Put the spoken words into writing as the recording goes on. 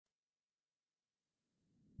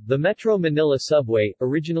The Metro Manila Subway,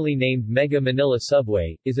 originally named Mega Manila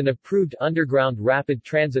Subway, is an approved underground rapid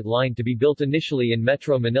transit line to be built initially in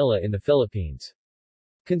Metro Manila in the Philippines.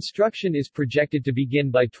 Construction is projected to begin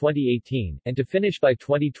by 2018, and to finish by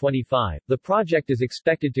 2025. The project is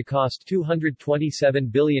expected to cost 227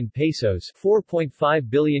 billion pesos $4.5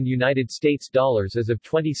 billion United States dollars as of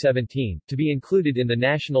 2017, to be included in the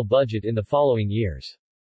national budget in the following years.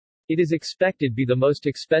 It is expected to be the most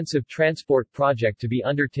expensive transport project to be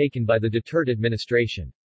undertaken by the Duterte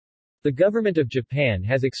administration. The government of Japan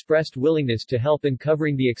has expressed willingness to help in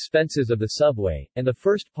covering the expenses of the subway, and the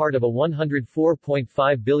first part of a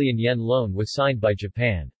 104.5 billion yen loan was signed by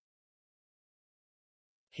Japan.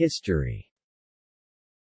 History.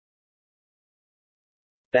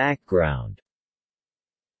 Background.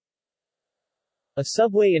 A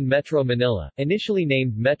subway in Metro Manila, initially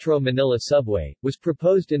named Metro Manila Subway, was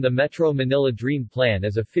proposed in the Metro Manila Dream Plan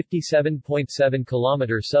as a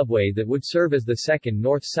 57.7-kilometer subway that would serve as the second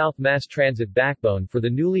north-south mass transit backbone for the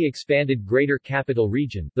newly expanded Greater Capital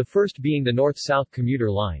Region, the first being the north-south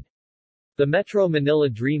commuter line. The Metro Manila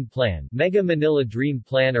Dream Plan, Mega Manila Dream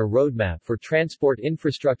Plan or Roadmap for Transport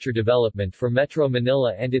Infrastructure Development for Metro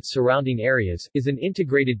Manila and its surrounding areas, is an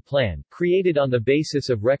integrated plan, created on the basis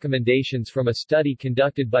of recommendations from a study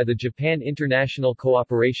conducted by the Japan International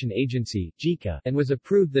Cooperation Agency (JICA), and was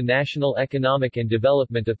approved the National Economic and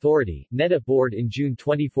Development Authority (NEDA) Board in June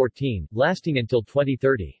 2014, lasting until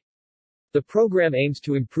 2030. The program aims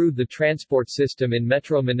to improve the transport system in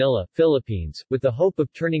Metro Manila, Philippines, with the hope of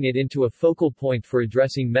turning it into a focal point for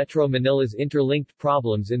addressing Metro Manila's interlinked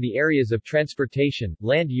problems in the areas of transportation,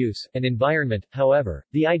 land use, and environment. However,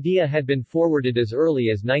 the idea had been forwarded as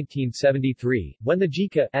early as 1973, when the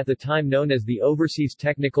JICA, at the time known as the Overseas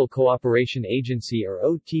Technical Cooperation Agency or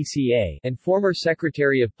OTCA, and former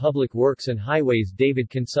Secretary of Public Works and Highways David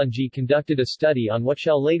Consunji conducted a study on what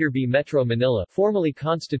shall later be Metro Manila, formally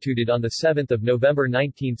constituted on the 7th of November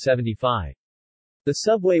 1975. The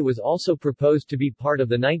subway was also proposed to be part of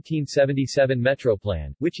the 1977 Metro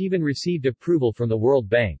Plan, which even received approval from the World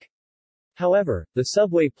Bank. However, the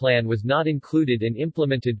subway plan was not included and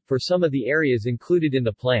implemented, for some of the areas included in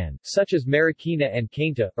the plan, such as Marikina and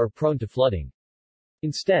Cainta, are prone to flooding.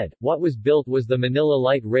 Instead, what was built was the Manila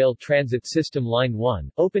Light Rail Transit System Line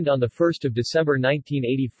 1, opened on 1 December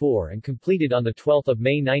 1984 and completed on 12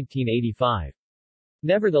 May 1985.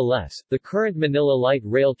 Nevertheless, the current Manila Light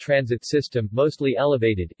Rail Transit System, mostly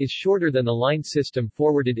elevated, is shorter than the line system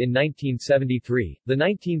forwarded in 1973. The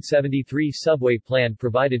 1973 subway plan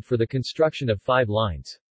provided for the construction of 5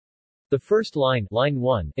 lines. The first line, Line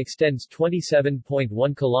 1, extends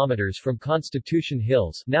 27.1 kilometers from Constitution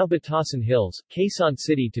Hills, now Batasan Hills, Quezon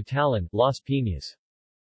City to Talan, Las Piñas.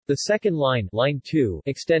 The second line, Line 2,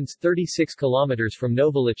 extends 36 kilometers from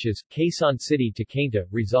Novaliches, Quezon City to Cainta,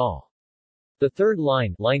 Rizal. The third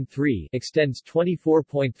line, Line 3, extends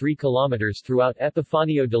 24.3 kilometers throughout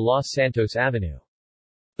Epifanio de los Santos Avenue.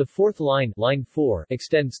 The fourth line, Line 4,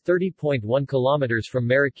 extends 30.1 kilometers from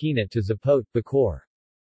Marikina to Zapote, Bacoor.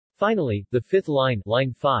 Finally, the fifth line,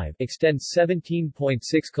 Line 5, extends 17.6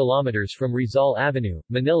 kilometers from Rizal Avenue,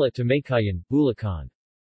 Manila to Meycauayan, Bulacan.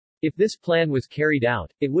 If this plan was carried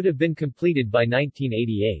out, it would have been completed by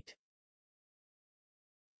 1988.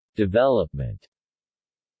 Development.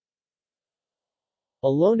 A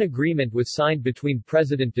loan agreement was signed between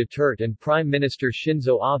President Duterte and Prime Minister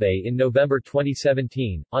Shinzo Abe in November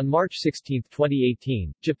 2017. On March 16,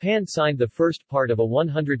 2018, Japan signed the first part of a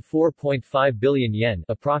 104.5 billion yen,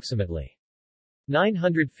 approximately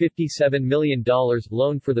 $957 million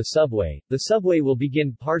loan for the subway. The subway will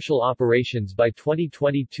begin partial operations by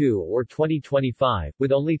 2022 or 2025,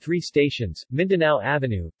 with only 3 stations, Mindanao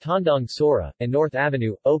Avenue, Tandang Sora, and North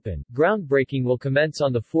Avenue, open. Groundbreaking will commence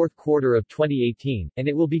on the 4th quarter of 2018, and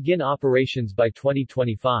it will begin operations by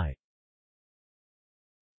 2025.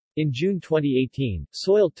 In June 2018,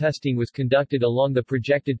 soil testing was conducted along the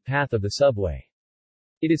projected path of the subway.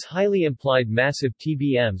 It is highly implied massive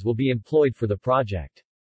TBMs will be employed for the project.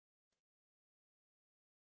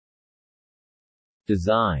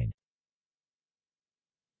 Design.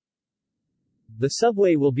 The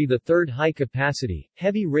subway will be the third high-capacity,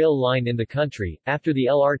 heavy rail line in the country, after the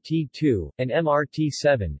LRT-2 and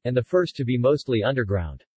MRT-7, and the first to be mostly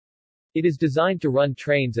underground. It is designed to run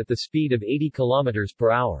trains at the speed of 80 km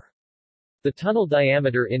per hour. The tunnel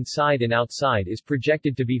diameter inside and outside is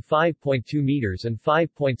projected to be 5.2 meters and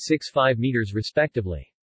 5.65 meters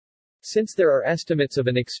respectively. Since there are estimates of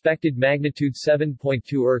an expected magnitude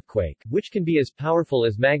 7.2 earthquake, which can be as powerful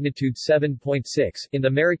as magnitude 7.6, in the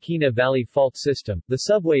Marikina Valley Fault System, the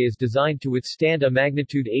subway is designed to withstand a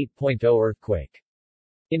magnitude 8.0 earthquake.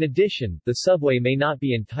 In addition, the subway may not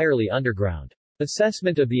be entirely underground.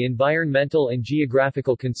 Assessment of the environmental and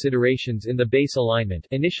geographical considerations in the base alignment,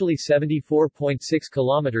 initially 74.6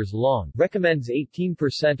 kilometers long, recommends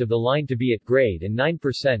 18% of the line to be at grade and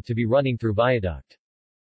 9% to be running through viaduct.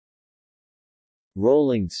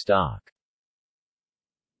 Rolling stock.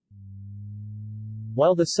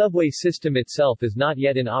 While the subway system itself is not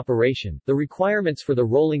yet in operation, the requirements for the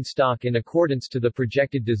rolling stock in accordance to the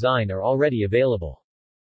projected design are already available.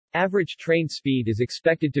 Average train speed is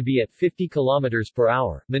expected to be at 50 km per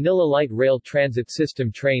hour. Manila Light Rail Transit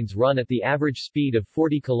System trains run at the average speed of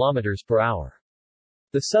 40 km per hour.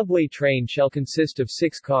 The subway train shall consist of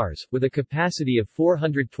 6 cars, with a capacity of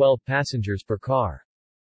 412 passengers per car.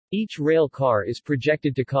 Each rail car is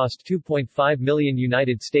projected to cost $2.5 million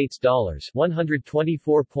United States dollars,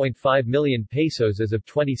 124.5 million pesos as of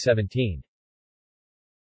 2017.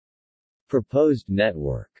 Proposed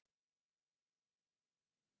network.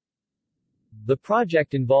 The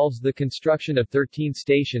project involves the construction of 13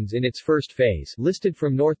 stations in its first phase, listed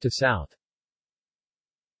from north to south.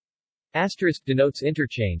 Asterisk denotes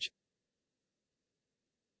interchange.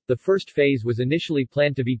 The first phase was initially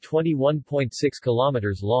planned to be 21.6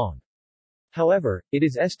 kilometers long. However, it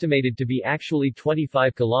is estimated to be actually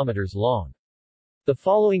 25 kilometers long. The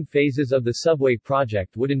following phases of the subway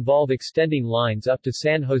project would involve extending lines up to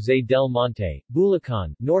San Jose del Monte,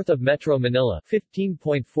 Bulacan, north of Metro Manila,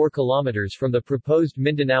 15.4 kilometers from the proposed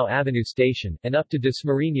Mindanao Avenue station, and up to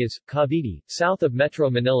Dasmariñas, Cavite, south of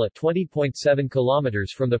Metro Manila, 20.7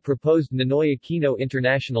 kilometers from the proposed Ninoy Aquino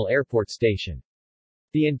International Airport station.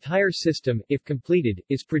 The entire system, if completed,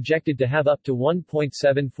 is projected to have up to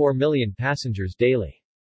 1.74 million passengers daily.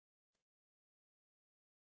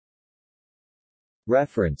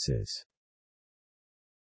 References.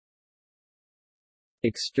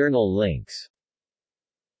 External links.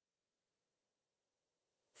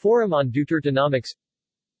 Forum on Dutertonomics.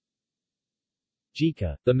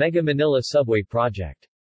 JICA, the Mega Manila Subway Project.